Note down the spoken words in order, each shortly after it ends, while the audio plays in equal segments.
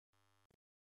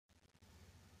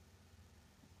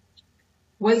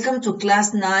Welcome to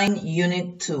Class 9,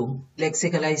 Unit 2,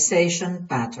 Lexicalization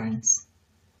Patterns.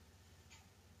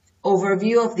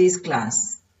 Overview of this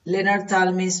class: Leonard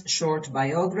Talmy's short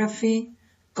biography,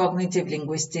 cognitive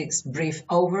linguistics brief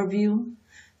overview,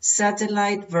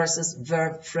 satellite versus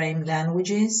verb frame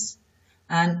languages,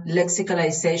 and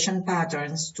lexicalization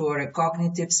patterns to our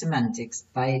cognitive semantics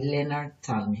by Leonard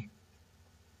Talmy.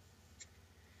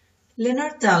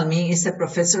 Leonard Talmy is a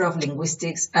professor of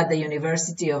linguistics at the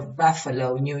University of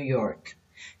Buffalo, New York.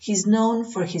 He's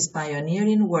known for his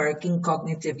pioneering work in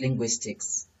cognitive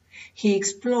linguistics. He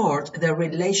explored the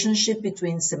relationship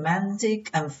between semantic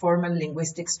and formal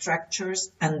linguistic structures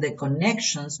and the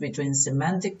connections between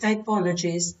semantic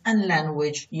typologies and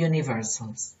language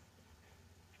universals.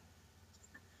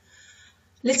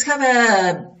 Let's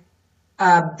have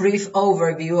a brief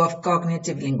overview of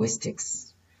cognitive linguistics.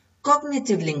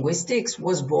 Cognitive linguistics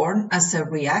was born as a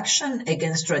reaction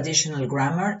against traditional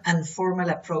grammar and formal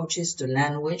approaches to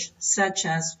language, such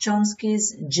as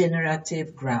Chomsky's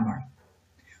generative grammar.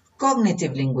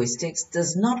 Cognitive linguistics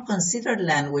does not consider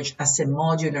language as a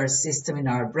modular system in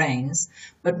our brains,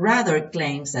 but rather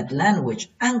claims that language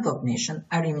and cognition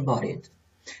are embodied.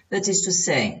 That is to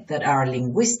say, that our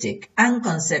linguistic and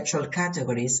conceptual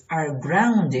categories are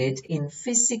grounded in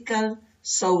physical,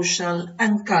 social,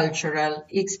 and cultural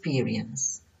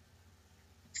experience.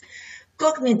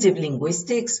 Cognitive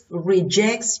linguistics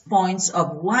rejects points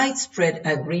of widespread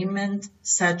agreement,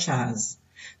 such as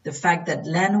the fact that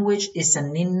language is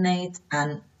an innate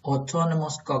and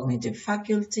autonomous cognitive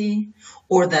faculty,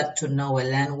 or that to know a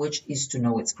language is to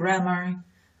know its grammar,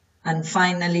 and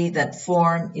finally, that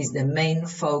form is the main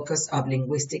focus of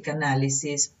linguistic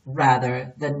analysis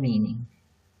rather than meaning.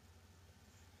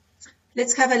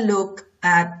 Let's have a look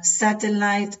at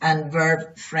satellite and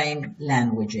verb-framed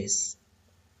languages.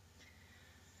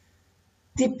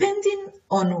 Depending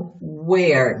on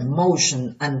where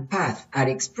motion and path are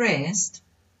expressed,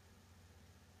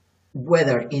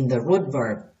 whether in the root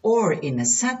verb or in a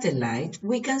satellite,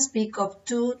 we can speak of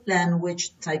two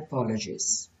language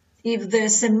typologies. If the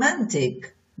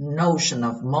semantic notion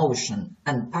of motion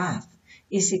and path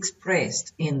is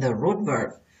expressed in the root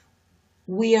verb,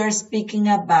 we are speaking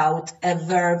about a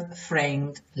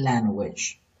verb-framed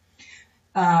language.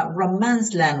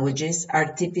 Romance languages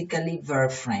are typically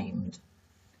verb-framed.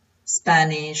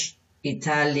 Spanish,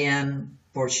 Italian,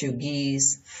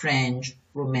 Portuguese, French,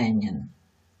 Romanian.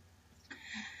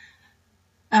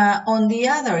 On the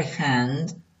other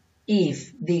hand,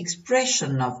 if the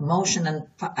expression of motion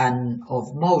and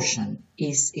of motion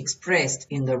is expressed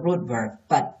in the root verb,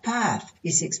 but path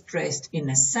is expressed in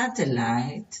a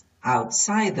satellite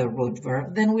outside the root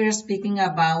verb, then we are speaking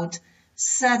about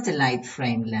satellite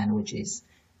framed languages,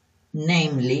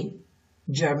 namely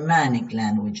Germanic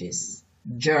languages,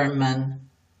 German,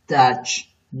 Dutch,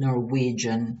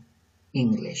 Norwegian,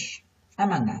 English,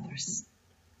 among others.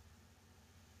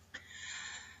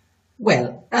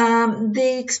 Well,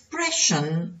 the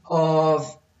expression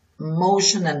of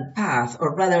motion and path,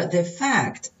 or rather the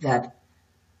fact that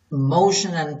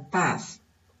motion and path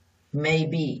may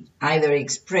be either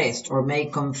expressed or may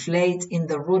conflate in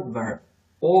the root verb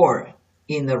or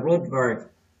in the root verb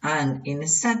and in a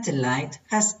satellite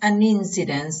has an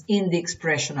incidence in the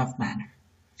expression of manner.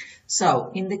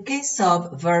 So, in the case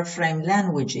of verb-framed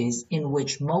languages in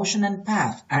which motion and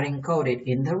path are encoded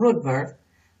in the root verb,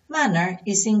 manner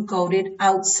is encoded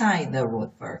outside the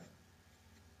root verb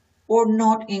or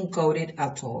not encoded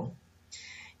at all.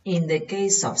 In the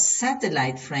case of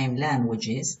satellite-framed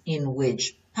languages in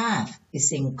which path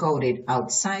is encoded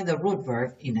outside the root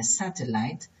verb in a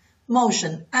satellite,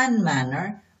 motion and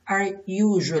manner are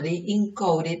usually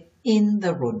encoded in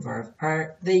the root verb,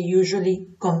 or they usually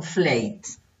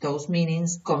conflate. Those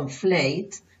meanings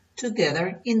conflate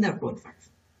together in the root verb.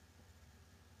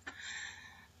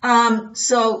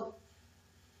 So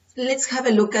let's have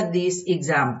a look at these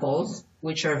examples,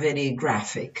 which are very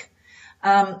graphic.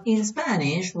 In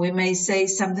Spanish, we may say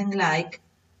something like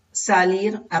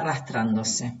salir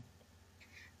arrastrándose.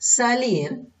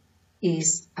 Salir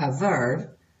is a verb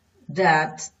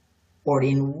that, or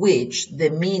in which, the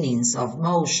meanings of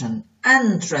motion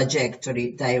and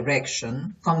trajectory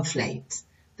direction conflate.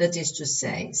 That is to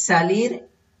say, salir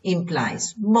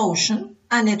implies motion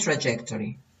and a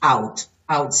trajectory,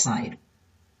 outside.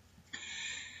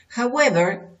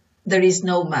 However, there is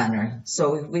no manner.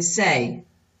 So if we say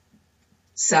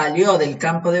salió del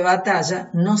campo de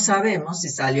batalla, no sabemos si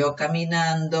salió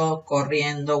caminando,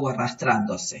 corriendo o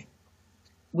arrastrándose.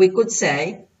 We could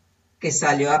say que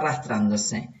salió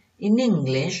arrastrándose. In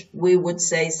English, we would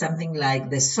say something like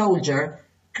the soldier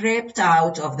crept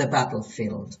out of the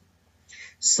battlefield.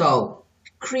 So,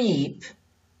 creep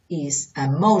is a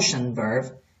motion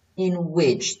verb in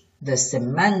which the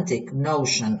semantic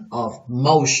notion of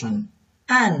motion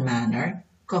and manner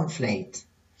conflate.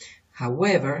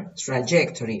 However,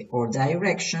 trajectory or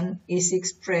direction is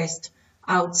expressed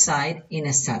outside in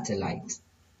a satellite.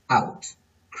 Out,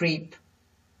 creep,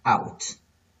 out.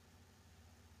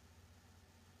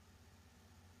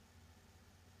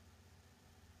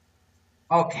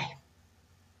 Okay.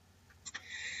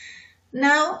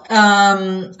 Now,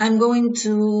 I'm going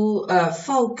to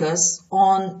focus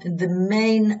on the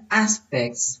main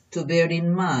aspects to bear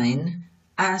in mind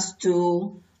as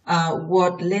to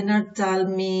what Leonard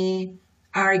Talmy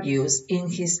argues in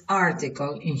his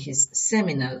article, in his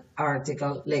seminal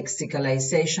article,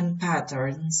 Lexicalization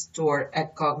Patterns Toward a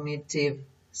Cognitive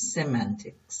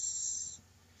Semantics.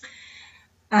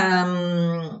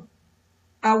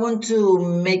 I want to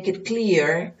make it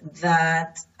clear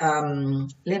that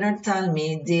Leonard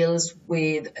Talmy deals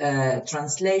with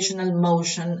translational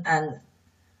motion and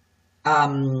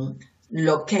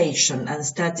location and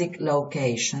static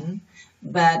location,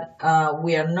 but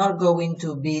we are not going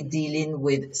to be dealing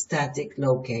with static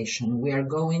location. We are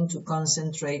going to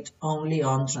concentrate only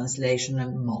on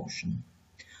translational motion.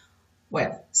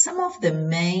 Well, some of the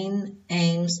main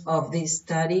aims of this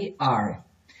study are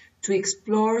to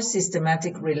explore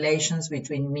systematic relations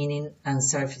between meaning and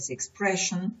surface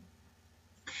expression,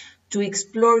 to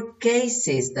explore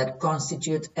cases that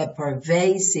constitute a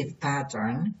pervasive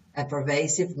pattern, a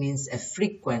pervasive means a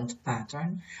frequent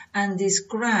pattern, and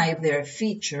describe their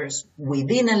features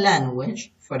within a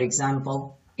language, for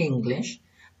example, English,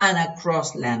 and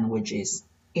across languages,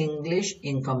 English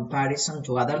in comparison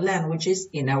to other languages,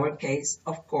 in our case,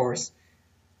 of course,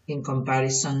 in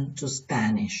comparison to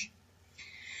Spanish.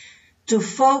 To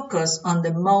focus on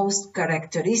the most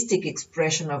characteristic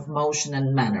expression of motion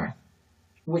and manner,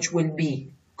 which will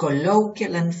be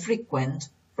colloquial and frequent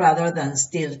rather than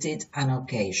stilted and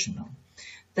occasional.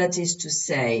 That is to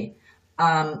say,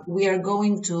 we are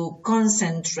going to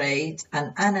concentrate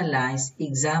and analyze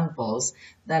examples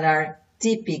that are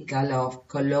typical of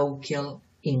colloquial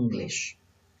English,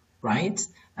 right?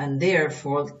 And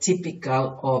therefore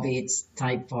typical of its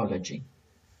typology.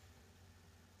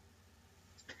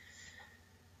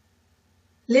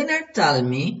 Leonard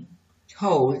Talmy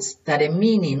holds that a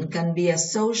meaning can be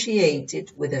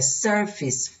associated with a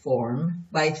surface form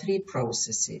by three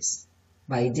processes: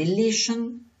 by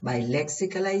deletion, by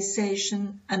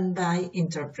lexicalization, and by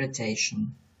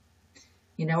interpretation.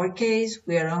 In our case,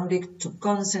 we are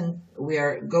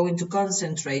going to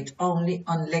concentrate only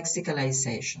on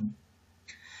lexicalization,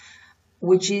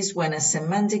 which is when a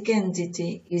semantic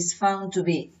entity is found to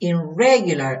be in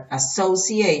regular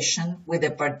association with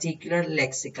a particular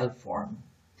lexical form.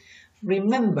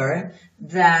 Remember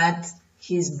that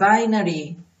his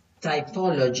binary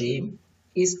typology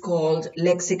is called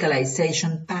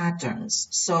lexicalization patterns,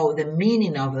 so the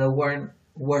meaning of the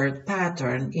word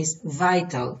pattern is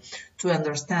vital to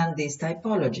understand this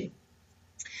typology.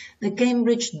 The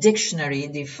Cambridge Dictionary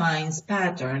defines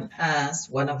pattern as,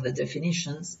 one of the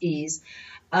definitions is,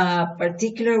 a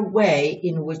particular way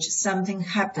in which something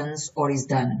happens or is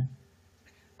done.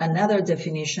 Another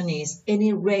definition is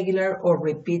any regular or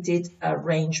repeated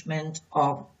arrangement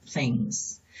of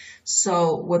things.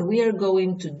 So what we are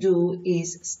going to do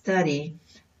is study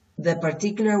the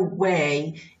particular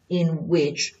way in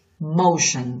which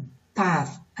motion,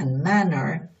 path, and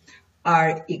manner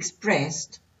are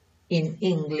expressed in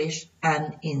English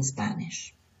and in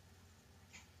Spanish.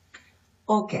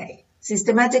 Okay,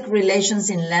 systematic relations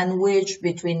in language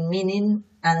between meaning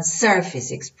and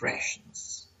surface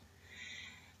expressions.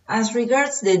 As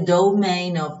regards the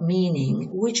domain of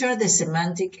meaning, which are the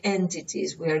semantic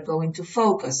entities we are going to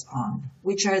focus on?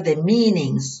 Which are the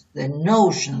meanings, the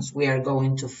notions we are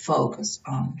going to focus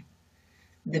on?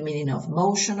 The meaning of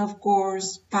motion, of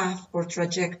course, path or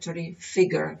trajectory,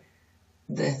 figure,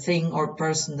 the thing or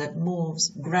person that moves,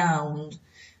 ground,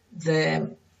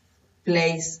 the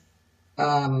place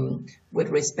with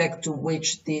respect to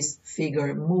which this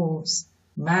figure moves,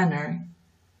 manner,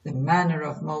 the manner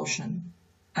of motion,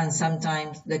 and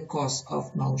sometimes the cause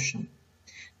of motion.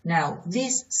 Now,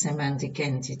 these semantic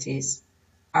entities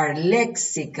are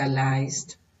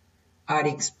lexicalized, are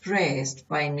expressed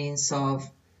by means of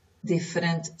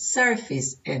different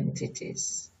surface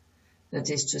entities. That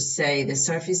is to say, the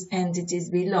surface entities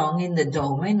belong in the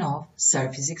domain of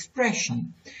surface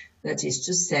expression. That is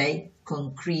to say,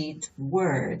 concrete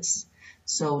words.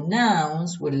 So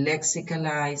nouns will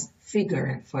lexicalize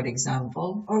figure, for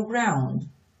example, or ground.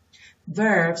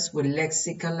 Verbs will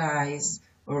lexicalize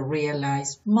or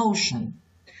realize motion.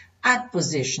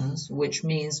 Adpositions, which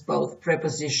means both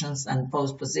prepositions and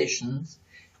postpositions,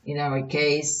 In our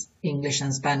case, English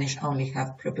and Spanish only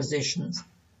have prepositions.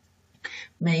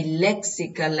 May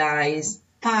lexicalize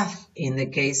path in the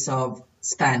case of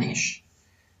Spanish.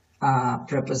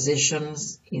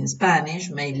 Prepositions in Spanish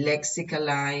may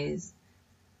lexicalize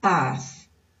path.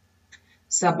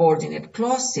 Subordinate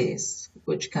clauses,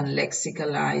 which can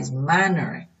lexicalize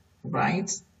manner,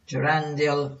 right?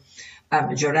 Gerundives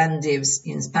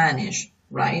in Spanish,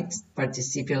 right?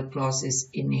 Participial clauses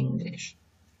in English.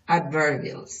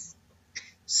 Adverbials.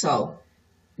 So,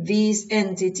 these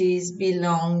entities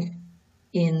belong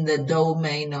in the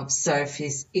domain of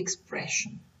surface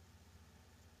expression.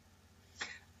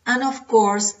 And of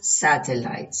course,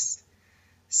 satellites.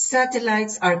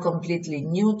 Satellites are completely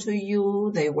new to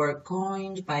you. They were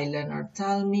coined by Leonard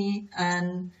Talmy,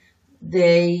 and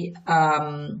they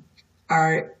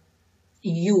are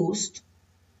used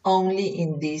only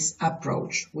in this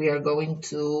approach. We are going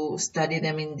to study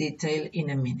them in detail in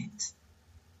a minute.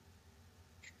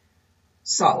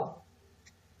 So,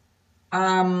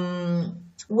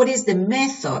 what is the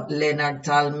method Leonard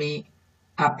Talmy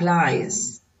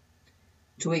applies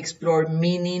to explore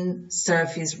meaning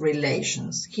surface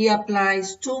relations? He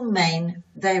applies two main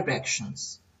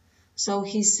directions. So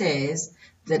he says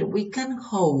that we can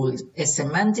hold a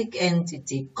semantic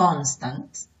entity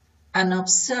constant and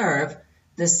observe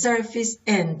the surface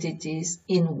entities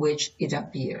in which it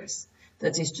appears.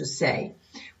 That is to say,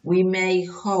 we may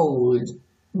hold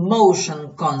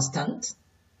motion constant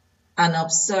and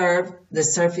observe the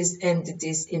surface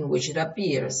entities in which it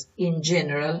appears. In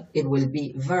general, it will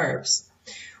be verbs.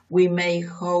 We may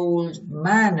hold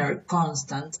manner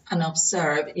constant and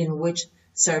observe in which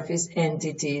surface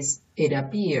entities it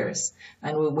appears.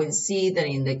 And we will see that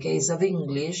in the case of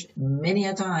English, many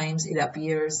a times it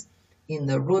appears in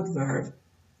the root verb,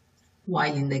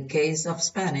 while in the case of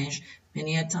Spanish,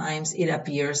 many a times it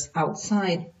appears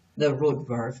outside the root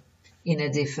verb in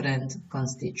a different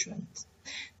constituent.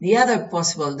 The other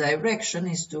possible direction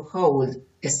is to hold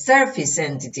a surface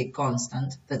entity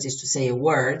constant, that is to say a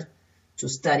word, to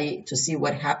see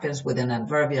what happens with an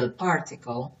adverbial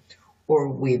particle, or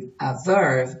with a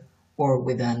verb, or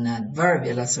with an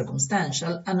adverbial, a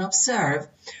circumstantial, and observe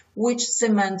which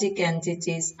semantic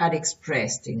entities are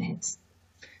expressed in it.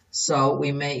 So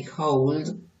we may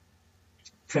hold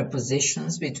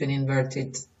prepositions between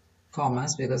inverted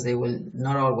commas, because they will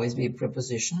not always be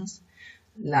prepositions,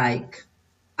 like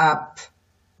up,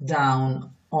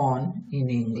 down, on in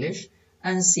English,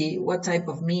 and see what type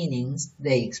of meanings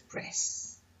they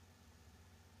express.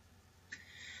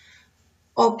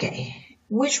 Okay,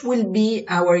 which will be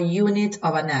our unit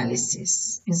of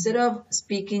analysis? Instead of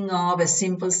speaking of a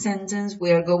simple sentence,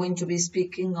 we are going to be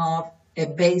speaking of a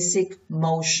basic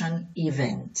motion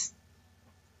event.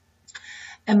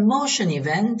 A motion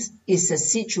event is a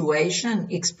situation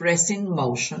expressing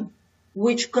motion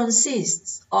which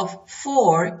consists of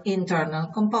four internal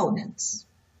components.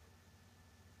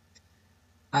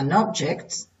 An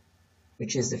object,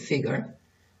 which is the figure,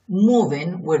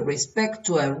 moving with respect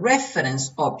to a reference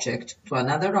object to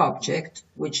another object,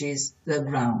 which is the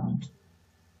ground.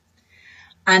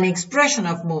 An expression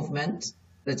of movement,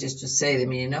 that is to say the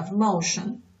meaning of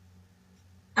motion,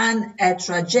 and a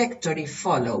trajectory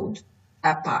followed,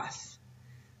 a path.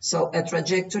 So a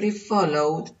trajectory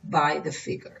followed by the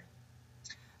figure.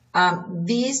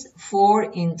 These four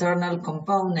internal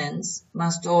components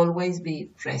must always be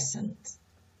present.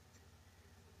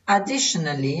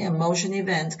 Additionally, a motion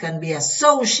event can be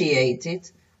associated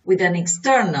with an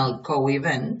external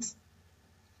co-event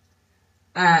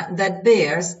that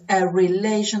bears a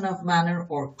relation of manner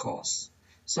or cause.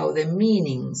 So the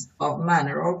meanings of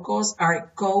manner or cause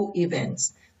are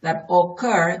co-events that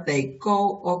occur, they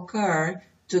co-occur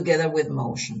together with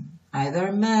motion,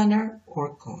 either manner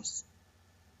or cause.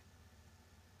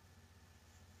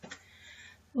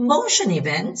 Motion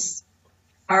events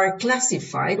are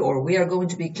classified, or we are going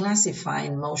to be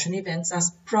classifying motion events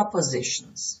as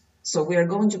propositions. So we are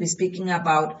going to be speaking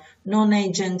about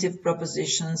non-agentive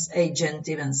propositions,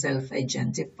 agentive and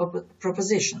self-agentive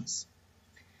propositions.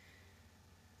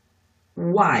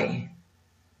 Why?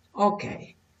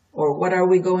 Okay. Or what are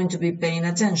we going to be paying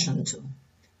attention to?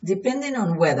 Depending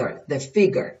on whether the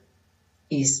figure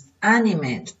is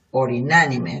animate or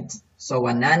inanimate, so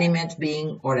an animate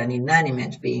being or an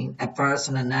inanimate being, a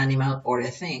person, an animal, or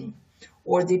a thing,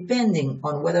 or depending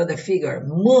on whether the figure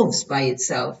moves by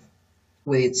itself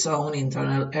with its own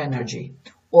internal energy,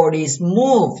 or is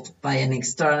moved by an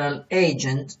external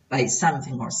agent, by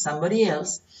something or somebody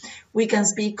else, we can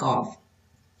speak of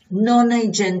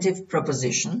non-agentive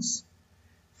propositions.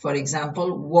 For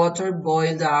example, water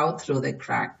boiled out through the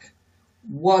crack,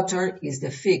 Water is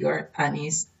the figure and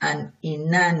is an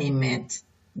inanimate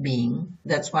being.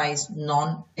 That's why it's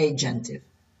non-agentive.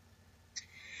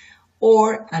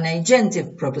 Or an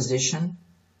agentive proposition,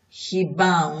 he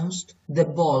bounced the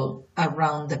ball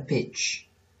around the pitch.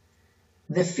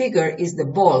 The figure is the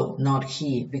ball, not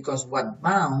he, because what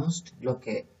bounced, lo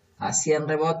que hacían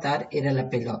rebotar, era la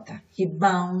pelota. He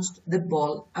bounced the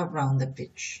ball around the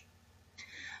pitch.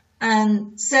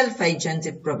 And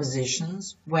self-agentive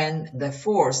propositions, when the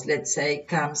force, let's say,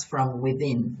 comes from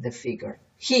within the figure.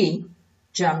 He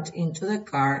jumped into the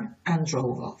car and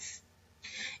drove off.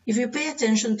 If you pay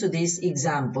attention to these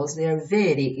examples, they are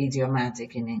very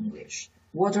idiomatic in English.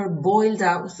 Water boiled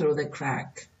out through the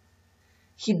crack.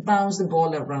 He bounced the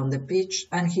ball around the pitch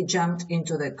and he jumped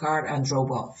into the car and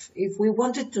drove off. If we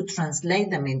wanted to translate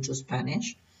them into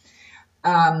Spanish,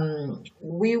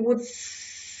 we would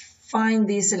find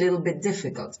this a little bit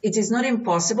difficult. It is not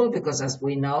impossible because, as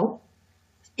we know,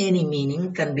 any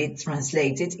meaning can be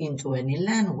translated into any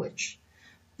language.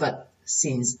 But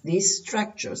since these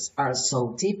structures are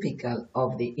so typical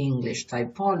of the English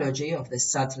typology, of the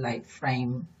satellite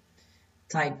frame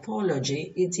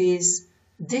typology, it is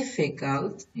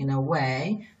difficult, in a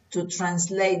way, to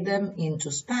translate them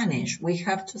into Spanish. We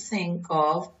have to think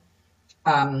of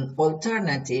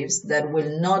alternatives that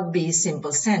will not be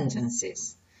simple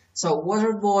sentences. So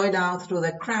water boiled out through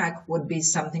the crack would be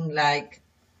something like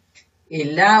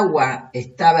el agua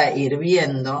estaba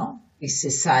hirviendo y se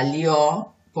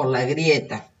salió por la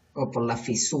grieta o por la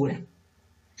fisura.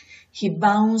 He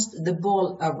bounced the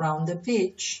ball around the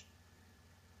pitch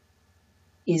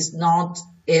is not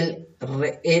él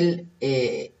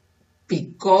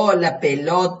picó la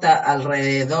pelota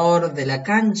alrededor de la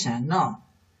cancha, no.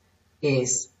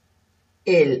 Es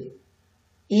él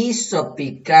hizo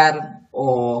picar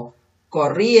o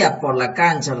corría por la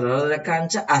cancha, alrededor de la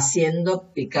cancha, haciendo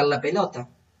picar la pelota.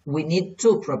 We need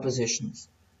two prepositions.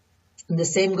 And the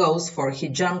same goes for he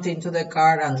jumped into the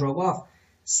car and drove off.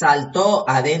 Saltó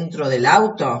adentro del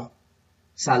auto,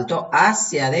 saltó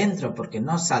hacia adentro, porque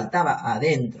no saltaba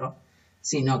adentro,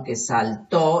 sino que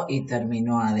saltó y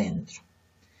terminó adentro.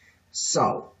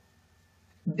 So,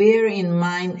 bear in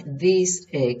mind these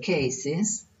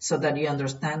cases so that you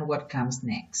understand what comes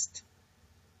next.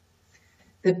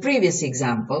 The previous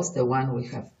examples, the one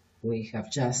we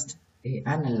have just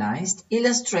analyzed,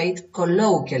 illustrate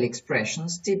colloquial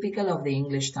expressions typical of the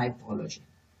English typology.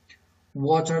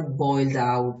 Water boiled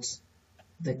out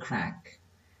the crack.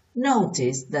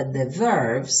 Notice that the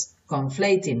verbs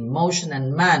conflating motion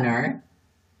and manner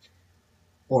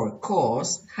or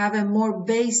cause have a more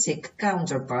basic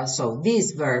counterpart. So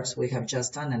these verbs we have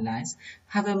just analyzed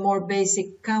have a more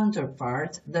basic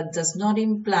counterpart that does not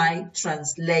imply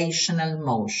translational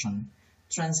motion.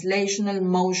 Translational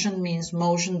motion means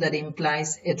motion that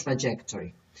implies a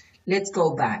trajectory. Let's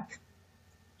go back.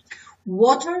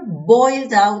 Water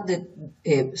boiled out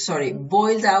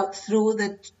boiled out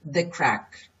through the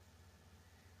crack.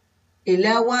 El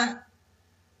agua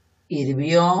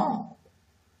hirvió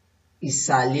y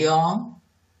salió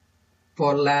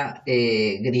por la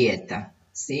grieta,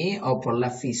 ¿sí? O por la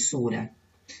fisura.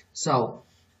 So,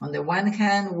 on the one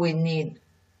hand, we need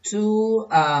two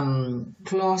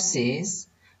clauses,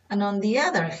 and on the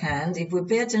other hand, if we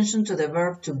pay attention to the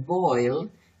verb to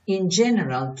boil, in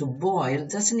general, to boil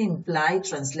doesn't imply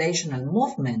translational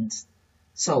movement.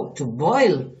 So, to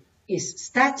boil is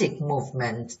static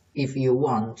movement, if you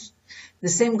want. The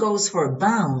same goes for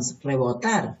bounce,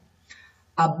 rebotar.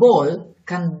 A ball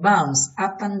can bounce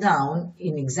up and down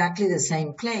in exactly the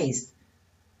same place.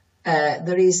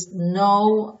 There is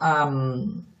no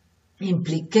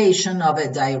implication of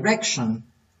a direction,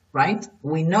 right?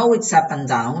 We know it's up and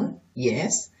down,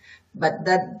 yes, but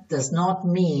that does not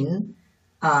mean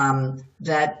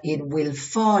that it will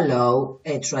follow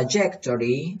a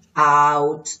trajectory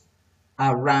out,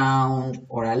 around,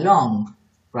 or along,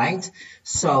 right?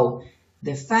 So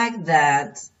the fact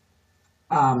that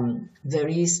there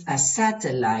is a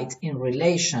satellite in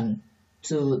relation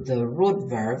to the root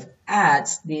verb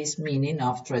adds this meaning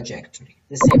of trajectory.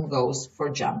 The same goes for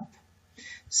jump.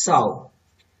 So,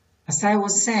 as I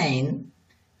was saying,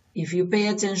 if you pay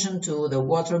attention to the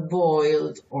water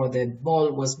boiled, or the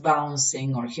ball was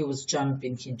bouncing, or he was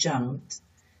jumping, he jumped,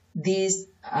 these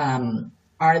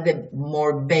are the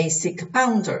more basic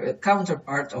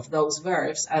counterpart of those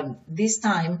verbs, and this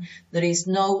time there is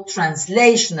no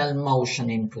translational motion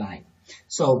implied.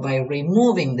 So by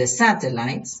removing the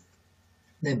satellites,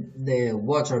 the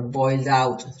water boiled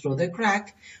out through the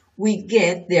crack, we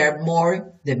get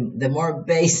the more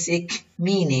basic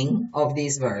meaning of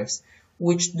these verbs,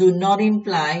 which do not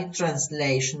imply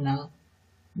translational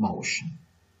motion.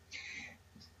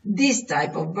 These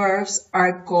type of verbs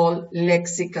are called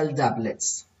lexical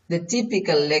doublets. The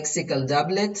typical lexical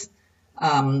doublet,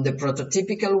 the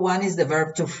prototypical one, is the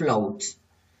verb to float.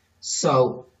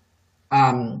 So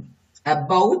a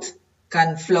boat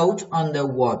can float on the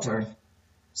water.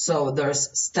 So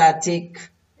there's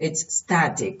it's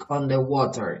static on the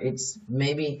water. It's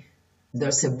maybe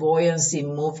there's a buoyancy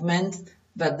movement,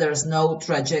 but there's no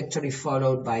trajectory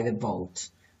followed by the boat.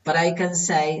 But I can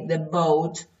say the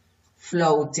boat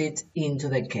floated into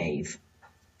the cave.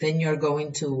 Then we're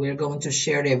going to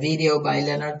share a video by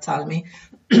Leonard Talmy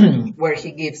where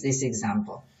he gives this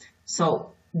example.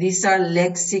 So these are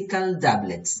lexical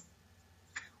doublets.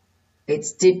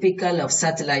 It's typical of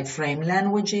satellite frame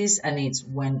languages, and it's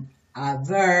when a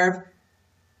verb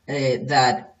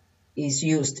that is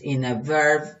used in a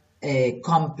verb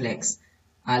complex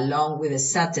along with a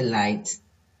satellite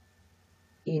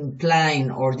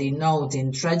implying or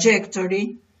denoting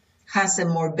trajectory has a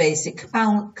more basic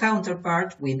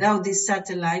counterpart without this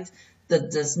satellite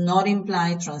that does not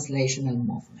imply translational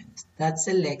movement. That's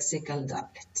a lexical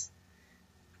doublet.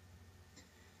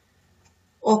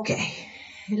 Okay,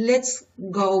 let's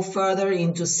go further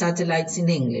into satellites in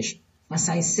English. As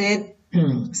I said,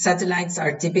 satellites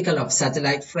are typical of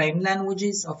satellite frame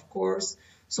languages, of course.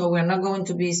 So we're not going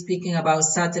to be speaking about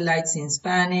satellites in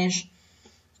Spanish,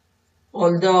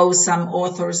 although some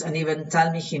authors and even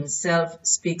Talmy himself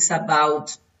speaks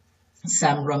about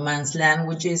some Romance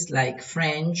languages like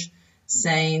French,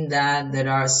 saying that there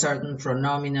are certain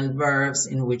pronominal verbs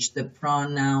in which the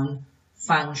pronoun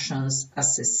functions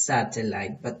as a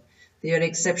satellite, but they are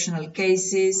exceptional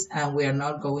cases and we are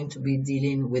not going to be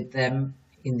dealing with them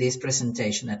in this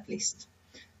presentation at least.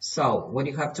 So what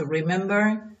you have to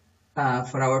remember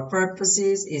for our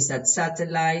purposes is that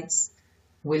satellites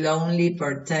will only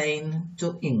pertain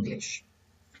to English.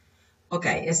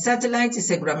 Okay, a satellite is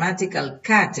a grammatical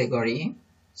category.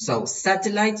 So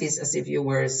satellite is as if you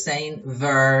were saying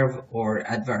verb or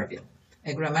adverbial.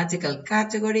 A grammatical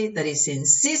category that is in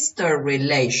sister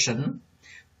relation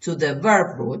to the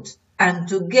verb root, and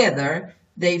together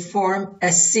they form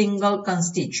a single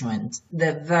constituent,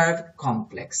 the verb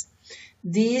complex.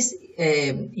 This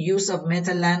use of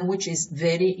meta-language is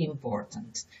very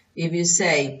important. If you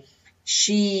say,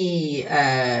 she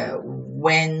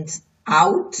went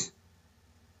out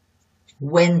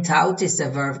is the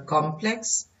verb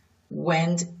complex,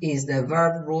 went is the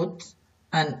verb root,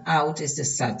 and out is the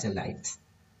satellite.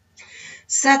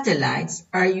 Satellites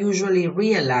are usually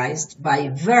realized by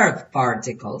verb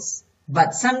particles,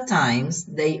 but sometimes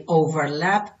they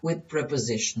overlap with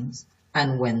prepositions,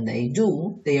 and when they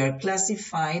do, they are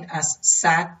classified as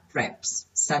sat-preps,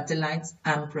 satellites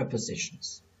and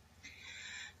prepositions.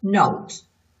 Note,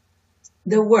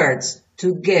 the words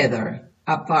together,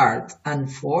 apart,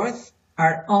 and forth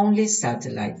are only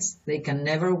satellites. They can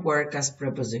never work as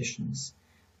prepositions,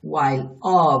 while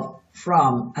of,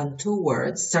 from, and to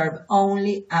words serve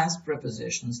only as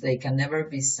prepositions. They can never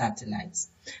be satellites.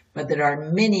 But there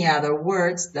are many other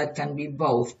words that can be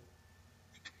both,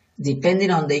 depending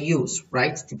on the use,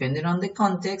 right? Depending on the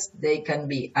context, they can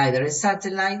be either a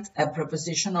satellite, a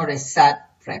preposition, or a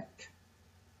sat-prep.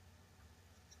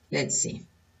 Let's see.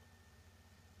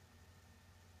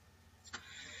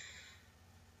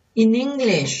 In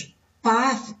English,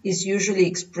 path is usually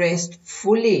expressed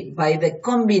fully by the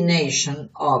combination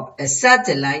of a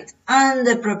satellite and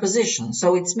a preposition.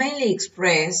 So it's mainly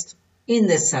expressed in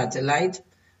the satellite,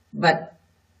 but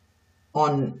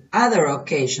on other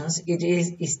occasions it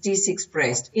is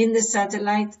expressed in the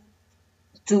satellite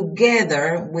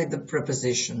together with the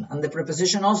preposition, and the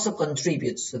preposition also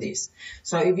contributes to this.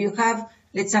 So if you have,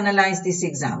 let's analyze this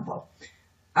example.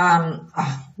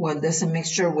 Well, there's a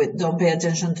mixture with, don't pay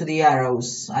attention to the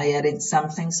arrows. I added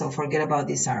something, so forget about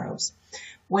these arrows.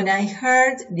 When I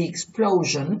heard the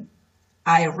explosion,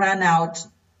 I ran out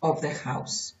of the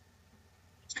house.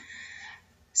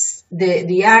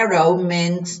 The arrow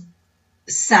meant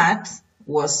sat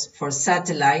was for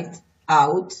satellite,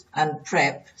 out, and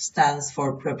prep stands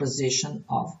for preposition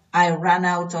of. I ran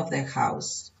out of the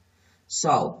house.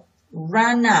 So,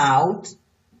 run out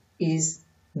is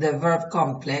the verb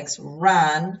complex,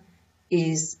 run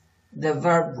is the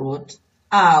verb root,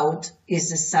 out is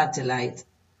the satellite,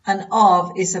 and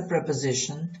of is a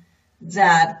preposition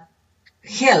that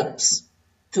helps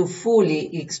to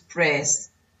fully express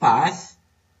path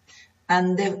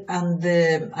and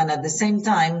at the same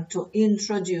time to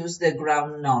introduce the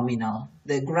ground nominal.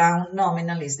 The ground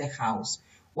nominal is the house.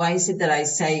 Why is it that I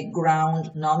say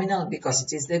ground nominal? Because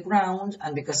it is the ground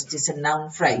and because it is a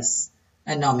noun phrase.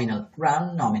 A nominal,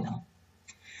 ground nominal.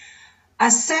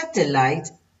 A satellite,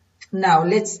 now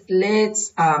let's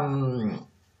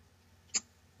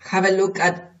have a look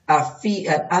at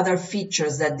other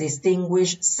features that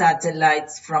distinguish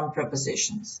satellites from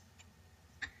prepositions.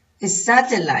 A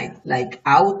satellite, like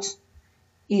out,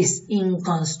 is in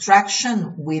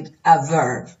construction with a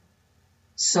verb.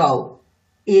 So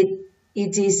it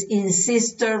is in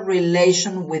sister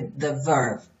relation with the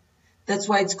verb. That's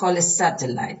why it's called a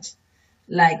satellite.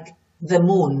 Like the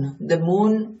moon. The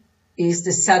moon is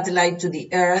the satellite to the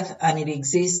earth, and it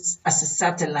exists as a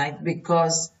satellite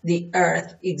because the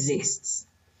earth exists.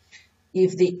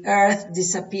 If the earth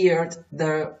disappeared,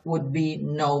 there would be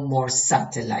no more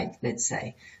satellite, let's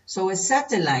say. So a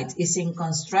satellite is in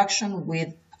construction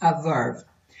with a verb,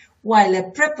 while a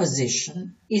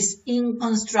preposition is in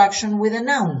construction with a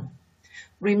noun.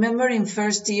 Remember in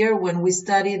first year when we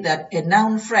studied that a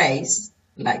noun phrase,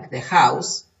 like the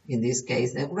house, in this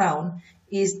case the ground,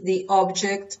 is the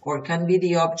object or can be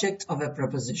the object of a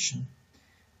preposition.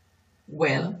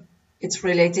 Well, it's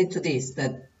related to this,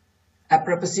 that a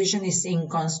preposition is in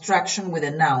construction with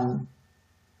a noun.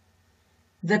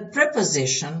 The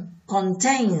preposition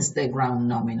contains the ground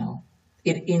nominal.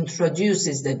 It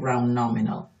introduces the ground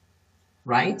nominal,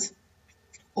 right?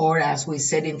 Or as we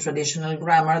said in traditional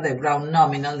grammar, the ground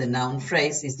nominal, the noun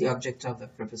phrase, is the object of the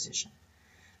preposition.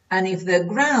 And if the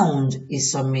ground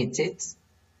is omitted,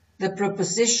 the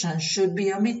preposition should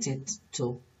be omitted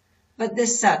too, but the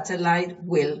satellite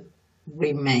will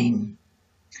remain.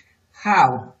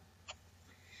 How?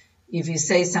 If you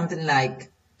say something like,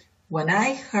 when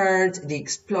I heard the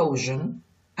explosion,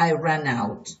 I ran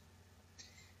out.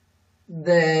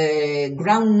 The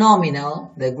ground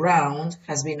nominal, the ground,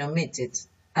 has been omitted,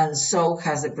 and so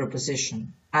has the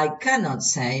preposition. I cannot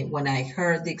say, when I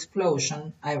heard the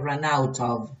explosion, I ran out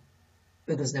of,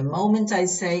 because the moment I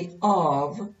say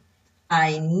of,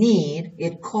 I need,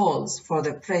 it calls for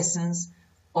the presence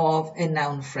of a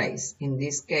noun phrase, in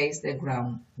this case, the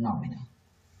ground nominal.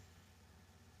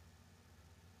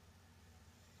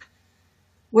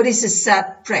 What is a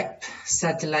sat prep,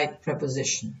 satellite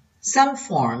preposition? Some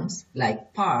forms,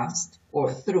 like past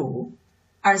or through,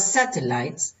 are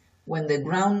satellites when the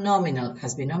ground nominal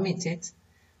has been omitted,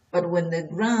 but when the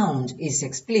ground is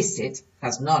explicit,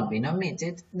 has not been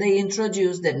omitted, they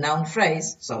introduce the noun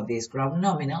phrase, so this ground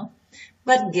nominal,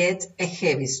 but get a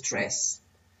heavy stress.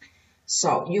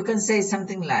 So you can say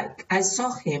something like, I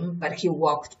saw him, but he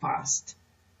walked past.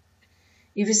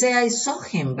 If you say, I saw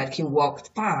him, but he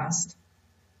walked past,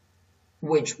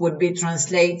 which would be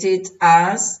translated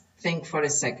as, think for a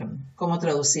second, ¿cómo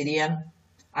traducirían?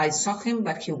 I saw him,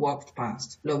 but he walked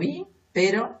past. Lo vi,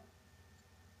 pero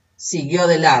siguió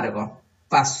de largo,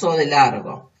 pasó de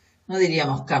largo. No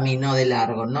diríamos caminó de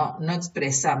largo, no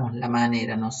expresamos la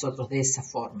manera nosotros de esa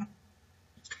forma.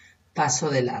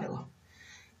 Pasó de largo.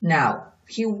 Now,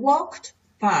 he walked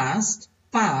past,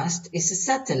 past is a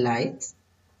satellite.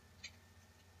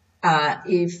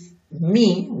 If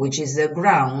me, which is the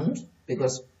ground,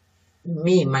 because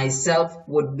me, myself,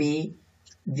 would be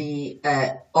the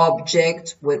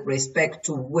object with respect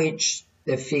to which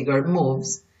the figure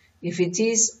moves. If it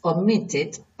is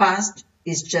omitted, past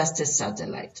is just a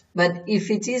satellite. But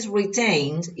if it is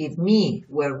retained, if me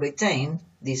were retained,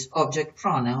 this object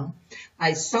pronoun,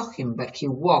 I saw him, but he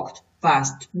walked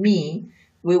past me,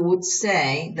 we would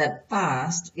say that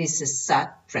past is a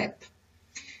sat prep.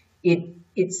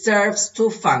 It serves two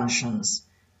functions.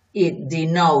 It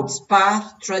denotes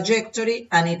path, trajectory,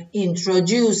 and it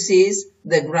introduces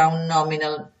the ground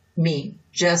nominal me,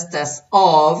 just as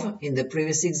of, in the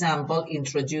previous example,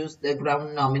 introduced the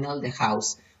ground nominal the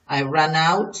house. I ran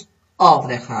out of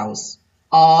the house.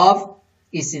 Of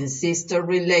is in sister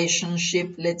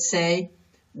relationship, let's say,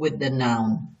 with the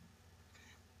noun.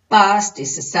 Past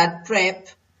is a sat prep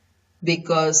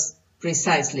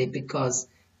precisely because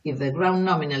if the ground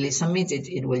nominal is omitted,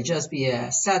 it will just be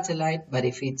a satellite, but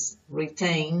if it's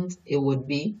retained, it would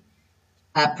be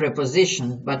a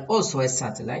preposition, but also a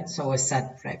satellite, so a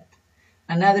sat prep.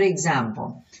 Another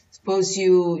example, suppose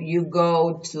you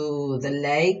go to the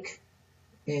lake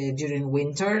during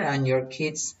winter and your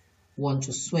kids want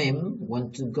to swim,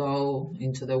 want to go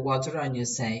into the water, and you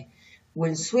say,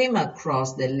 we'll swim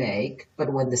across the lake,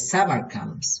 but when the summer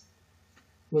comes,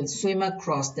 we'll swim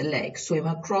across the lake. Swim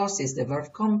across is the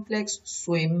verb complex.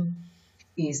 Swim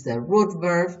is the root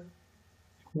verb,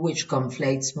 which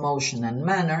conflates motion and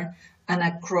manner. And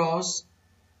across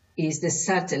is the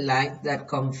satellite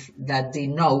that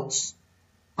denotes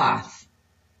path.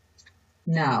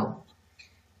 Now,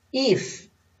 if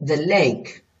the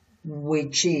lake,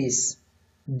 which is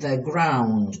the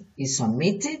ground, is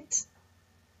omitted,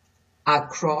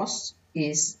 across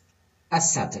is a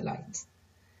satellite.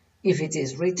 If it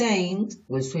is retained,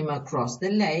 we'll swim across the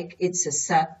lake, it's a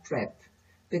sat prep.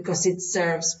 because it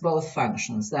serves both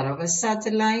functions, that of a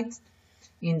satellite,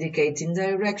 indicating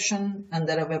direction, and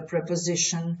that of a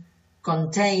preposition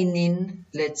containing,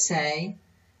 let's say,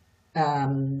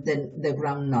 the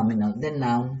ground nominal, the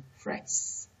noun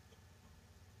phrase.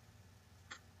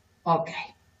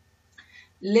 Okay,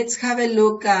 let's have a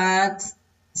look at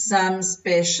some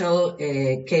special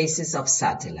cases of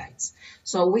satellites.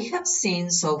 So we have seen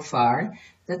so far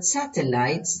that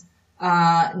satellites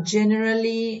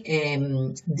generally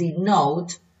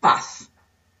denote path,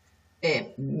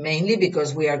 mainly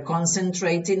because we are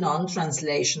concentrating on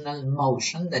translational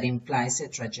motion that implies a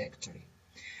trajectory.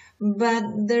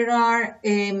 But there are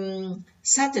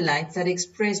satellites that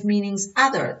express meanings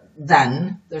other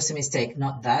than, there's a mistake,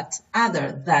 not that,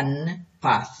 other than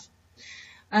path.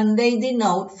 And they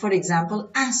denote, for example,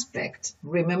 aspect.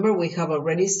 Remember, we have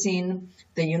already seen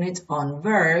the unit on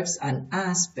verbs and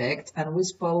aspect, and we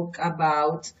spoke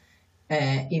about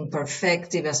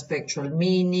imperfective aspectual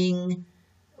meaning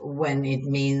when it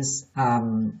means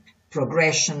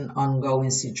progression, ongoing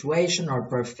situation, or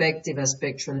perfective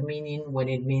aspectual meaning when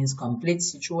it means complete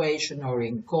situation, or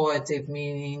inchoative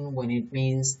meaning when it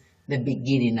means the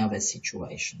beginning of a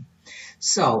situation.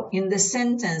 So in the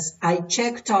sentence, I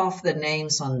checked off the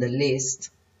names on the list,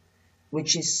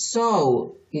 which is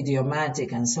so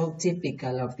idiomatic and so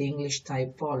typical of the English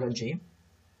typology.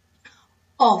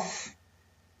 Off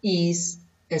is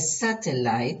a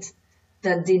satellite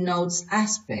that denotes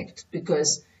aspect,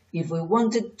 because if we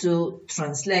wanted to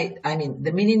translate,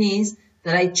 the meaning is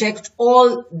that I checked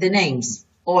all the names,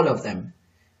 all of them.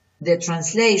 The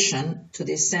translation to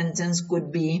this sentence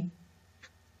could be,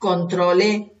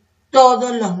 controlé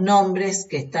todos los nombres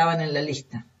que estaban en la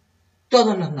lista.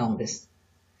 Todos los nombres.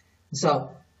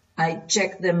 So, I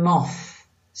checked them off.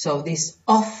 So this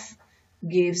off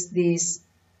denotes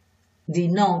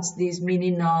this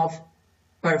meaning of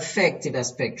perfective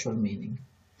aspectual meaning.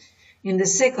 In the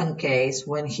second case,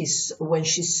 when she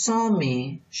saw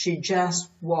me, she just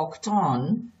walked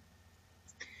on.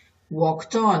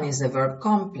 Walked on is the verb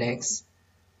complex.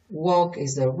 Walk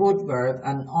is the root verb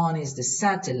and on is the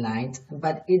satellite,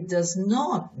 but it does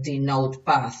not denote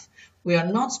path. We are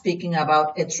not speaking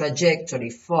about a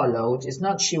trajectory followed. It's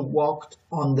not she walked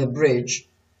on the bridge,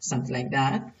 something like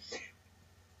that.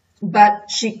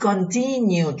 But she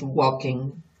continued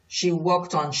walking. She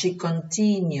walked on, she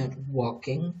continued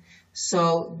walking.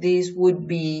 So this would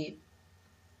be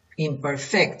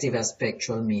imperfective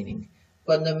aspectual meaning.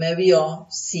 Cuando me vio,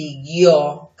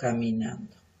 siguió caminando.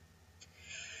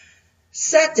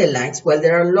 Satellites, well,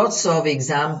 there are lots of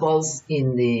examples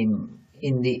in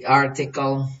the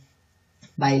article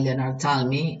by Leonard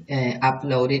Talmy,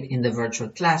 uploaded in the virtual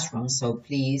classroom. So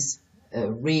please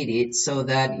read it so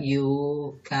that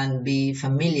you can be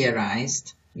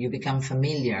familiarized, you become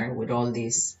familiar with all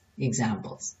these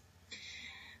examples.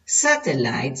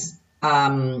 Satellites,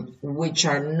 which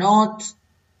are not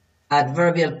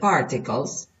adverbial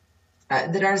particles,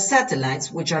 there are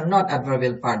satellites which are not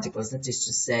adverbial particles, that is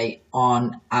to say,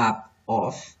 on, up,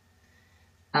 off.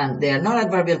 And they are not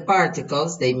adverbial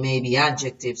particles, they may be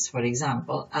adjectives, for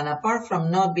example. And apart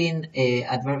from not being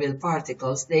adverbial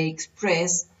particles, they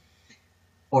express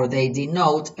or they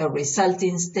denote a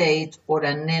resulting state or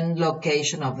an end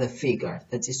location of the figure.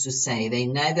 That is to say, they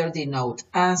neither denote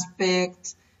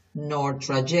aspect nor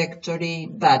trajectory,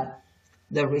 but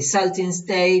the resulting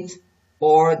state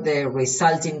or the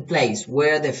resulting place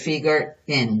where the figure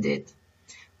ended.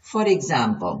 For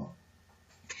example,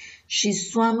 she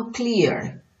swam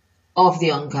clear of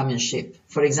the oncoming ship.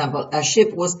 For example, a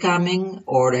ship was coming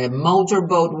or a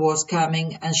motorboat was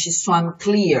coming and she swam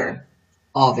clear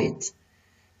of it.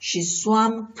 She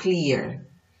swam clear.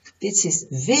 This is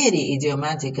very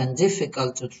idiomatic and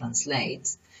difficult to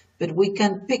translate, but we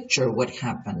can picture what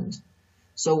happened.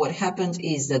 So what happened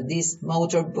is that this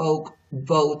motorboat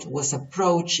was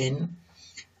approaching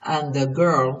and the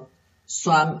girl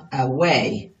swam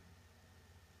away.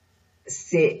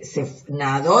 Se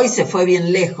nadó y se fue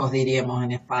bien lejos, diríamos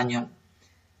en español.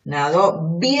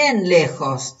 Nadó bien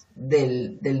lejos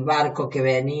del barco que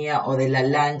venía o de la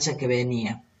lancha que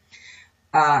venía.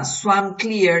 Swam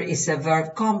clear is a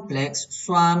verb complex.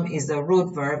 Swam is the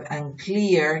root verb and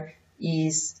clear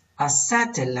is a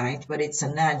satellite, but it's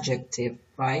an adjective,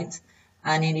 right?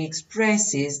 And it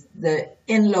expresses the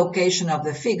end location of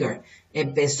the figure.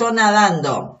 Empezó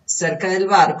nadando cerca del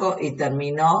barco y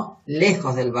terminó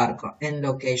lejos del barco, end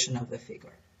location of the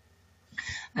figure.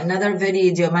 Another very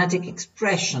idiomatic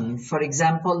expression, for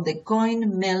example, the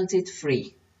coin melted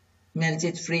free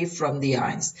from the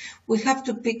ice. We have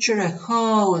to picture a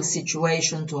whole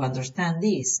situation to understand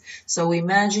this. So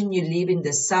imagine you live in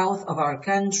the south of our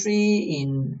country,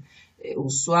 in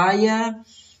Ushuaia,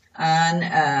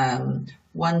 and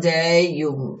one day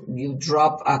you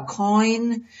drop a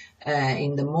coin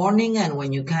in the morning, and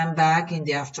when you come back in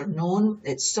the afternoon,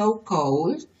 it's so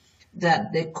cold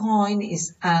that the coin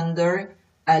is under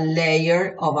a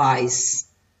layer of ice,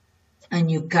 and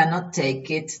you cannot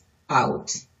take it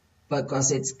out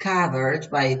because it's covered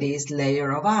by this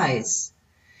layer of ice.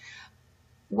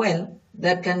 Well,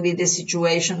 that can be the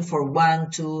situation for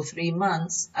 1, 2, 3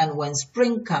 months, and when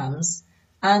spring comes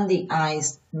and the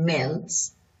ice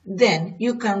melts, then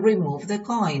you can remove the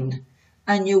coin,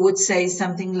 and you would say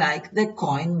something like, the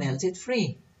coin melted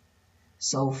free.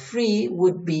 So free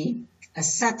would be a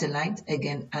satellite,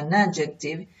 again an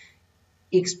adjective,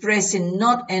 expressing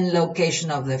not end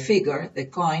location of the figure, the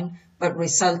coin, but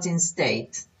resulting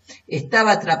state.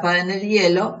 Estaba atrapada en el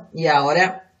hielo y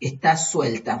ahora está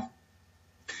suelta.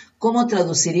 ¿Cómo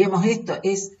traduciríamos esto?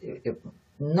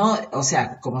 No, o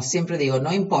sea, como siempre digo,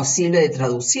 no imposible de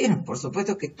traducir. Por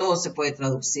supuesto que todo se puede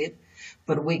traducir,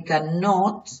 but we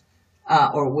cannot,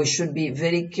 or we should be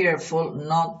very careful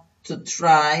not to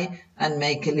try and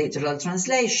make a literal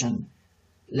translation.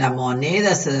 La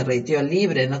moneda se derritió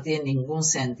libre, no tiene ningún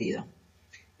sentido.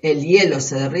 El hielo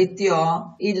se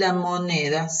derritió y la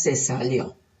moneda se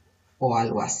salió, o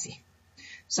algo así.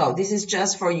 So this is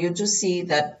just for you to see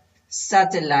that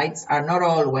satellites are not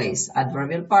always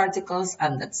adverbial particles,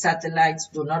 and that satellites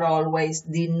do not always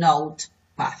denote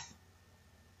path.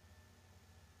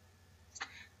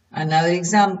 Another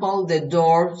example, the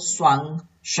door swung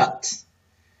shut.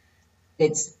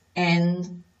 It's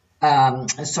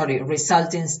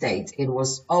resulting state. It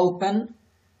was open,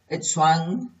 it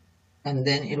swung, and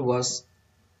then it was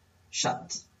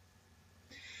shut.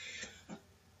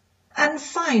 And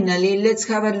finally, let's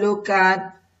have a look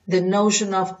at the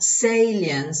notion of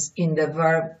salience in the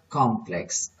verb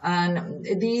complex. And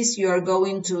this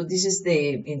is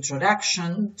the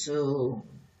introduction to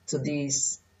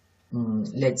this,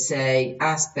 let's say,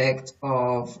 aspect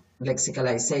of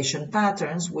lexicalization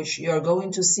patterns, which you're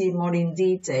going to see more in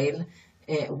detail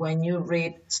when you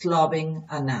read Sloving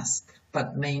and Ask,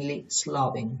 but mainly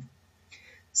Sloving.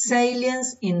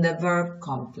 Salience in the verb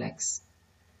complex.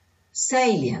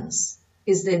 Salience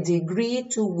is the degree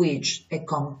to which a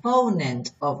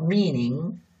component of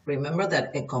meaning, remember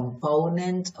that a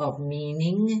component of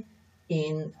meaning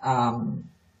in the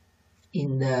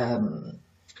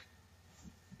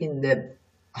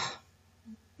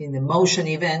motion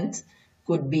event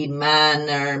could be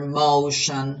manner,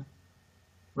 motion,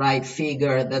 right,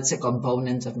 figure, that's a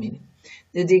component of meaning.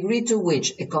 The degree to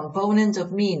which a component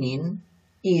of meaning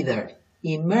either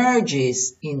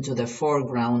emerges into the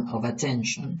foreground of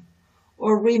attention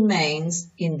or remains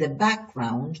in the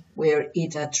background where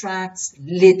it attracts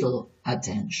little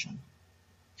attention.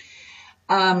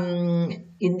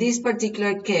 In this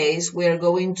particular case, we are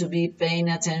going to be paying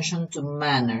attention to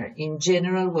manner. In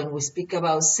general, when we speak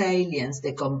about salience,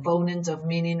 the component of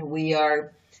meaning we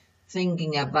are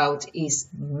thinking about is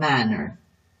manner.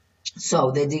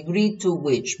 So the degree to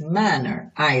which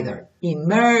manner either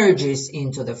emerges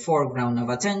into the foreground of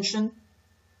attention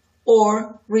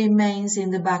or remains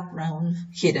in the background,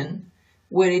 hidden,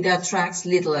 where it attracts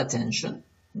little attention,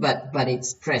 but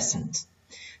it's present.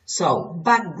 So,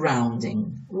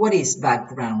 backgrounding. What is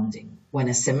backgrounding? When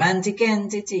a semantic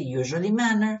entity, usually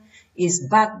manner, is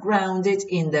backgrounded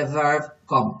in the verb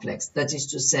complex. That is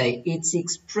to say, it's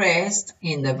expressed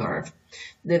in the verb.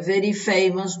 The very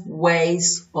famous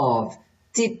ways of,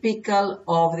 typical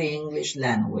of the English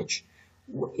language.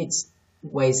 It's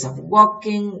ways of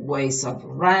walking, ways of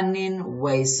running,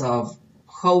 ways of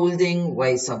holding,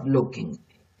 ways of looking,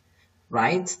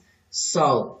 right?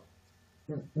 So,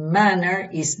 manner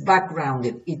is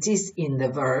backgrounded. It is in the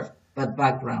verb, but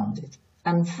backgrounded.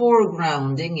 And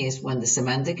foregrounding is when the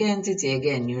semantic entity,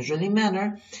 again, usually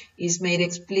manner, is made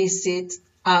explicit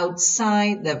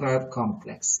outside the verb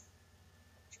complex.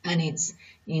 And it's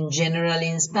in general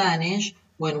in Spanish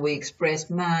when we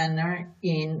express manner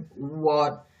in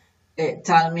what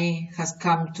Talmy has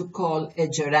come to call a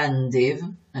gerandive,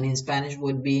 and in Spanish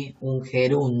would be un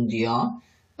gerundio,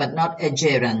 but not a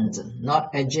gerund,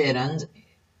 not the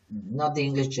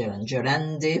English gerund,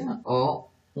 gerandive o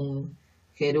un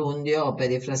gerundio, o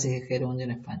perífrasis de gerundio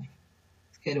en español.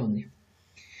 Gerundio.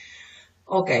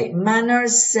 Okay, manner,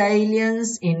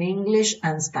 salience in English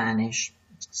and Spanish.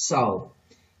 So,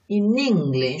 in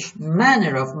English,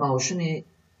 manner of motion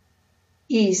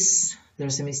is,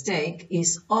 there's a mistake,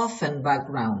 is often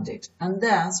backgrounded and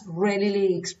thus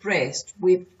readily expressed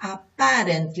with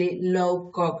apparently low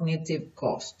cognitive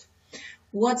cost.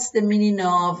 What's the meaning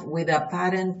of with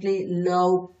apparently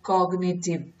low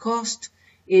cognitive cost?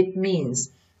 It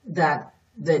means that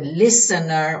the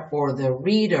listener or the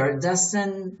reader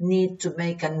doesn't need to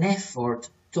make an effort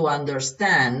to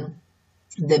understand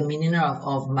the meaning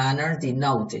of manner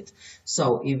denoted.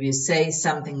 So if you say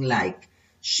something like,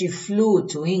 she flew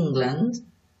to England,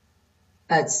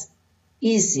 that's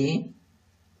easy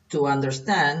to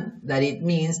understand that it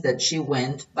means that she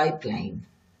went by plane.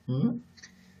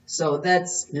 So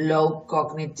that's low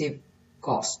cognitive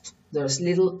cost. There's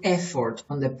little effort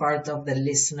on the part of the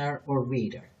listener or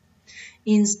reader.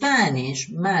 In Spanish,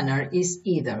 manner is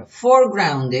either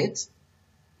foregrounded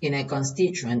in a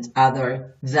constituent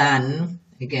other than,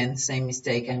 again, same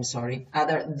mistake, I'm sorry,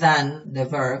 other than the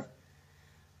verb,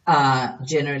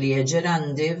 generally a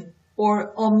gerundive,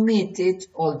 or omitted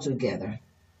altogether.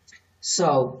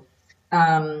 So,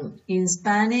 in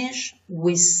Spanish,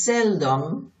 we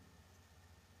seldom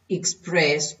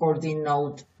express or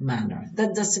denote manner.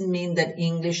 That doesn't mean that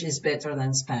English is better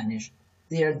than Spanish.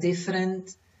 They are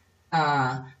different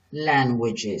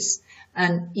languages.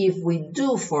 And if we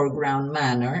do foreground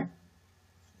manner,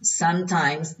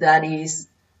 sometimes that is,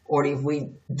 or if we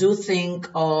do think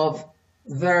of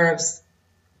verbs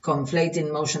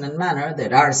conflating motion and manner,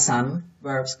 there are some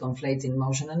verbs conflating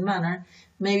motion and manner,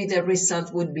 maybe the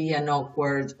result would be an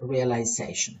awkward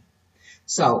realization.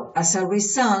 So, as a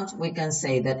result, we can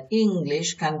say that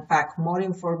English can pack more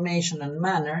information on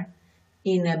manner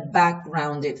in a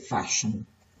backgrounded fashion,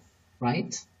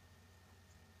 right?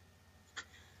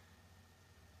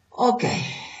 Okay,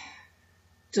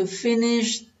 to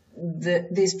finish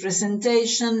this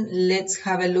presentation, let's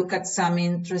have a look at some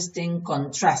interesting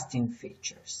contrasting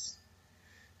features.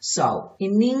 So,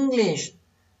 in English,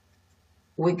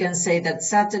 we can say that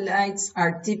satellites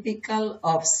are typical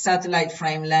of satellite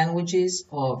frame languages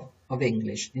of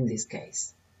English in this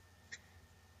case.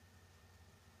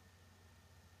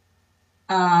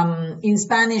 In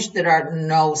Spanish, there are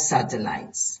no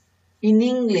satellites. In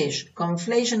English,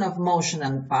 conflation of motion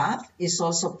and path is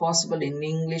also possible in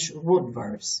English root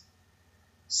verbs.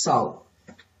 So,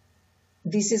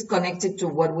 this is connected to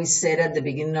what we said at the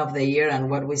beginning of the year and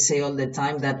what we say all the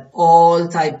time, that all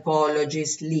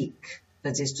typologies leak.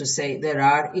 That is to say, there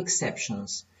are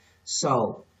exceptions.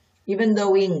 So, even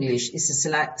though English is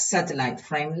a satellite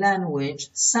frame language,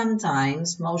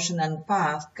 sometimes motion and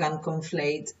path can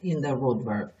conflate in the root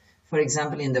verb. For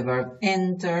example, in the verb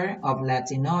enter of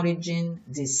Latin origin,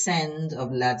 descend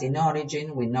of Latin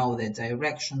origin, we know the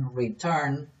direction,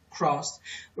 return, cross.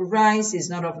 Rise is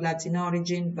not of Latin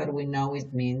origin, but we know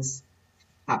it means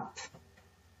up.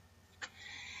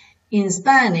 In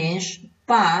Spanish,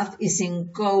 path is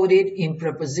encoded in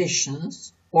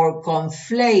prepositions or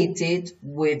conflated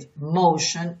with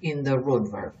motion in the root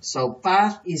verb. So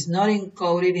path is not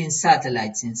encoded in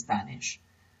satellites in Spanish,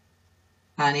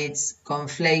 and it's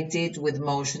conflated with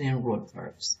motion in root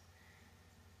verbs.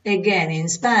 Again, in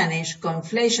Spanish,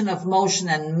 conflation of motion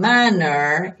and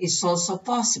manner is also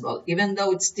possible, even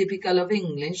though it's typical of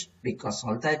English, because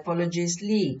all typologies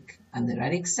leak, and there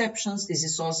are exceptions. This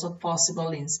is also possible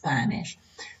in Spanish.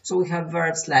 So we have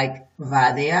verbs like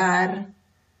vadear,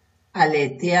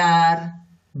 aletear,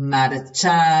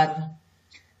 marchar.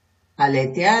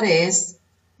 Aletear es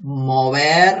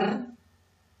mover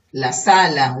las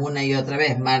alas una y otra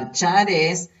vez. Marchar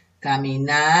es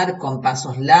caminar con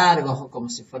pasos largos o como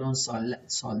si fuera un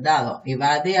soldado. Y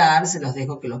vadear, se los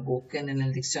dejo que los busquen en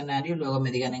el diccionario y luego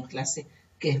me digan en clase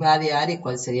qué es vadear y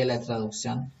cuál sería la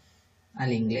traducción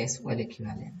al inglés o el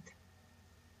equivalente.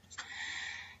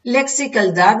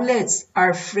 Lexical doublets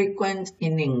are frequent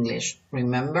in English.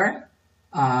 Remember,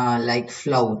 like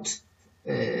float.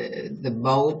 The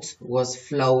boat was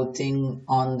floating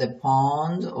on the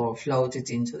pond or floated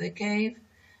into the cave.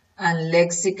 And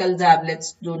lexical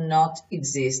doublets do not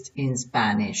exist in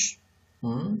Spanish.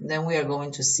 Then we are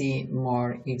going to see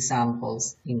more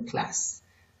examples in class,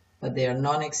 but they are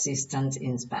non-existent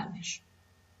in Spanish.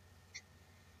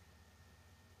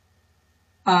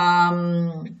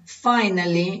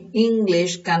 Finally,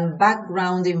 English can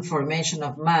background information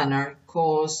of manner,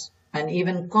 cause, and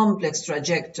even complex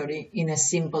trajectory in a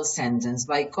simple sentence.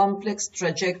 By complex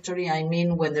trajectory, I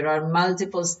mean when there are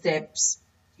multiple steps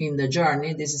in the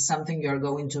journey. This is something you're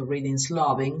going to read in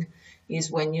Slovene, is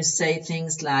when you say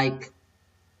things like,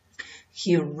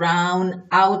 he ran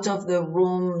out of the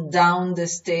room, down the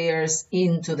stairs,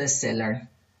 into the cellar.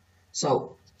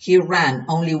 So, he ran,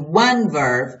 only one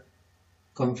verb,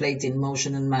 conflating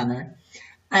motion and manner,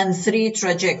 and 3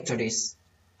 trajectories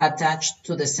attached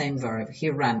to the same verb. He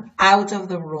ran out of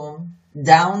the room,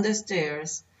 down the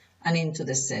stairs, and into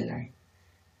the cellar.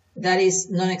 That is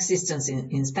non-existence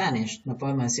in Spanish. No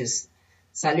podemos decir,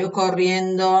 salió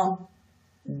corriendo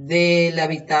de la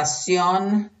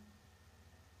habitación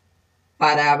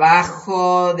para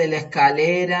abajo de la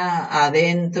escalera,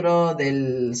 adentro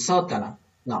del sótano.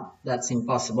 No, that's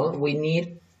impossible. We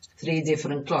need 3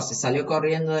 different clauses. Salió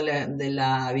corriendo de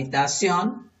la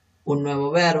habitación, un nuevo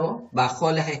verbo,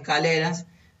 bajó las escaleras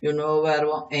y un nuevo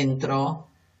verbo, entró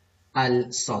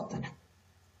al sótano.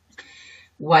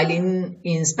 While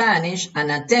in Spanish,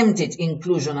 an attempted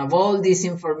inclusion of all this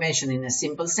information in a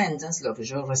simple sentence, lo que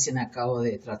yo recién acabo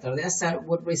de tratar de hacer,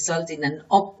 would result in an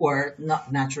awkward,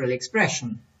 not natural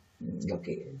expression, lo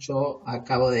que yo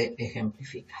acabo de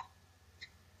ejemplificar.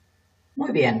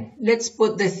 Muy bien, let's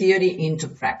put the theory into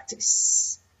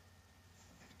practice.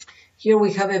 Here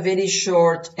we have a very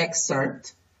short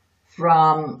excerpt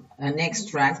from an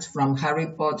extract from Harry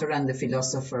Potter and the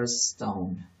Philosopher's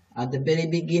Stone. At the very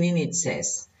beginning it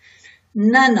says,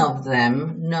 none of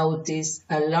them noticed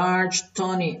a large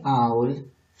tawny owl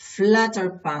flutter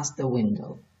past the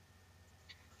window.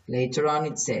 Later on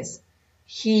it says,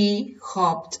 he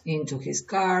hopped into his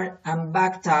car and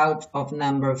backed out of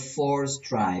number 4's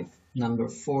drive. Number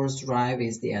 4's drive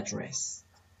is the address.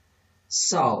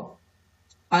 So,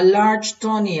 a large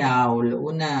tawny owl,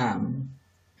 una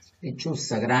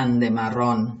lechuza grande,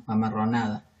 marrón,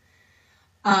 amarronada.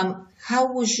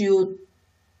 How would you,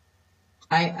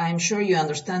 I'm sure you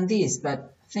understand this,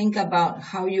 but think about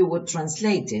how you would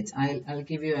translate it. I'll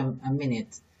give you a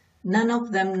minute. None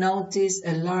of them noticed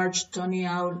a large tawny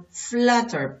owl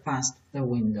flutter past the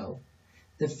window.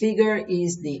 The figure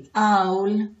is the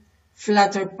owl.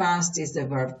 Flutter past is the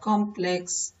verb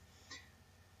complex.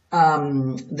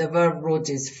 The verb root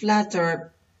is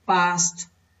flutter. Past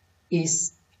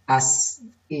is, as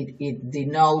it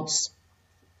denotes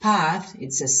path,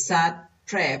 it's a sat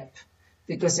prep,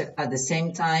 because at the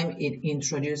same time it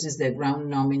introduces the ground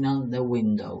nominal, the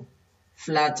window.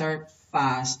 Flutter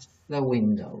past the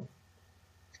window.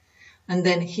 And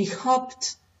then he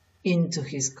hopped into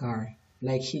his car,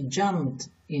 like he jumped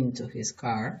into his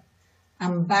car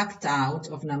and backed out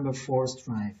of number 4's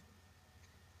drive.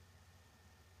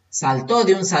 ¿Saltó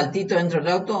de un saltito dentro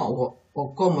del auto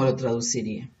o cómo lo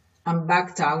traduciría? And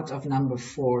backed out of number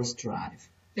 4's drive.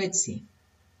 Let's see.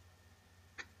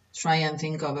 Try and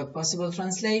think of a possible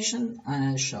translation and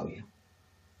I'll show you.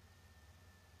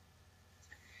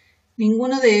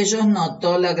 Ninguno de ellos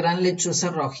notó la gran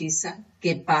lechuza rojiza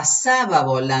que pasaba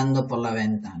volando por la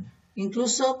ventana.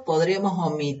 Incluso podríamos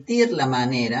omitir la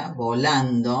manera,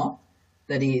 volando,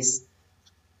 that is,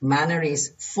 manner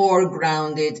is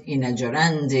foregrounded in a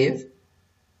gerundive,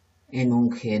 en un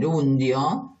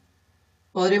gerundio.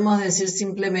 Podríamos decir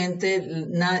simplemente,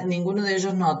 ninguno de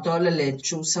ellos notó la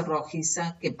lechuza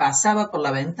rojiza que pasaba por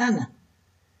la ventana.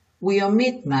 We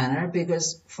omit manner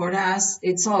because for us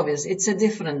it's obvious, it's a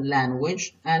different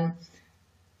language, and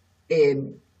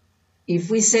if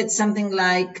we said something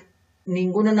like,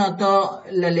 ninguno notó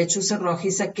la lechuza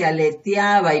rojiza que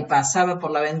aleteaba y pasaba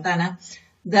por la ventana,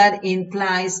 that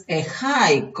implies a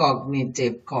high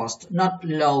cognitive cost, not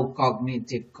low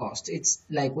cognitive cost. It's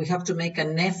like we have to make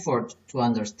an effort to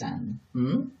understand.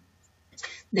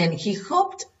 Then he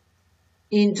hopped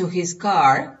into his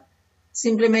car,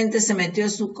 simplemente se metió en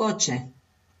su coche.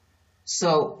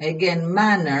 So, again,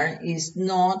 manner is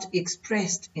not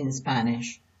expressed in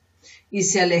Spanish. Y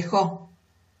se alejó.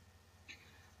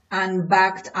 And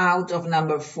backed out of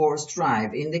number 4's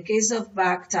drive. In the case of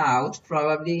backed out,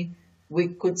 probably we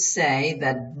could say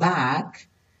that back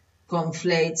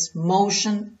conflates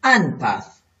motion and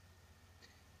path.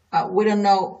 We don't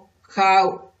know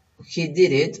how he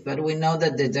did it, but we know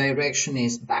that the direction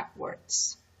is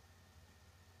backwards.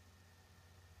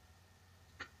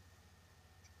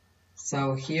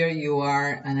 So here you are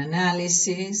an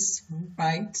analysis,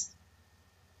 right?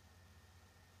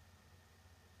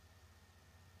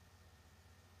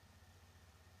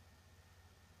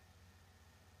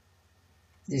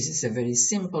 This is a very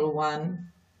simple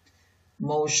one.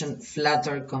 Motion,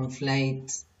 flutter,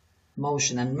 conflate,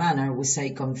 motion and manner. We say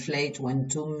conflate when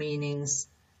two meanings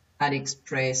are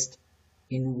expressed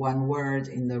in one word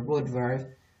in the root verb.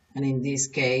 And in this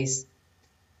case,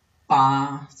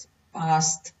 past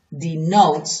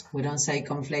denotes, we don't say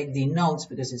conflate, denotes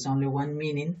because it's only one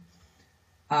meaning,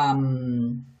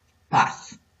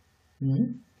 path.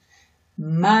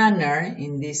 Manner,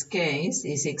 in this case,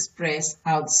 is expressed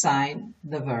outside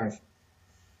the verb.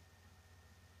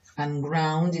 And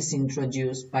ground is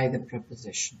introduced by the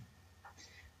preposition.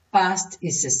 Past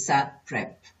is a sat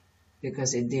prep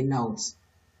because it denotes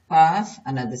path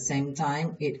and at the same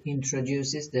time it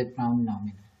introduces the ground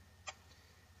nominal.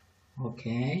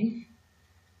 Okay.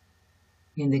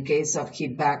 In the case of he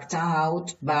backed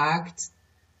out, backed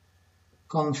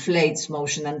conflates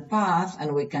motion and path,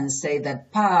 and we can say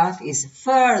that path is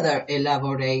further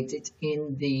elaborated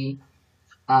in the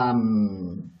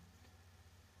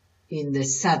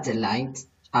satellite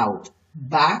out,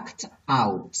 backed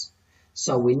out.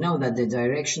 So we know that the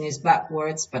direction is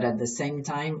backwards, but at the same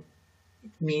time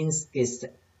it means que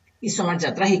hizo marcha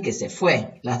atrás y que se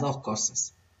fue, las dos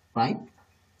cosas, right?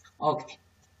 Okay.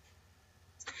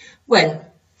 Well,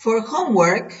 for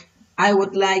homework, I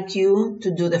would like you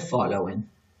to do the following.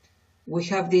 We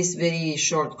have this very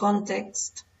short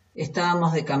context.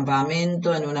 Estábamos de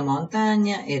campamento en una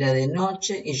montaña, era de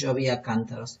noche y llovía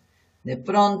cántaros. De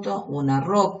pronto, una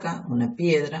roca, una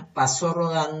piedra, pasó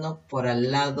rodando por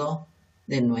al lado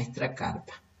de nuestra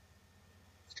carpa.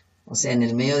 O sea, en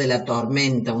el medio de la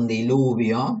tormenta, un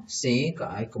diluvio, ¿sí?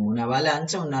 Hay como una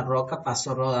avalancha, una roca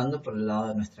pasó rodando por el lado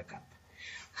de nuestra carpa.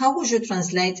 How would you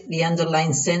translate the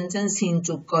underlined sentence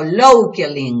into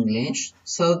colloquial English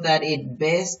so that it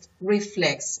best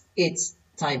reflects its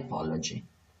typology?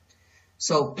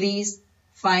 So please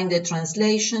find the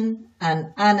translation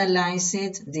and analyze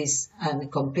it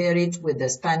and compare it with the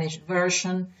Spanish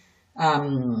version.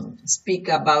 Speak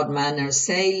about manner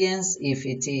salience, if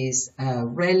it is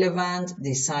relevant,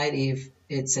 decide if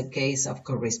it's a case of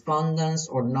correspondence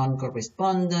or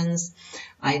non-correspondence,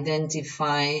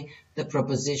 identify the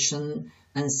proposition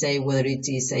and say whether it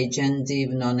is agentive,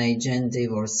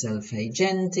 non-agentive, or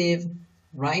self-agentive,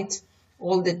 right?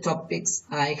 All the topics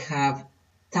I have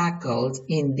tackled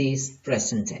in this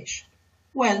presentation.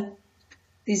 Well,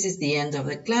 this is the end of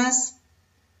the class.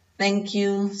 Thank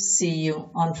you. See you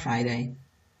on Friday.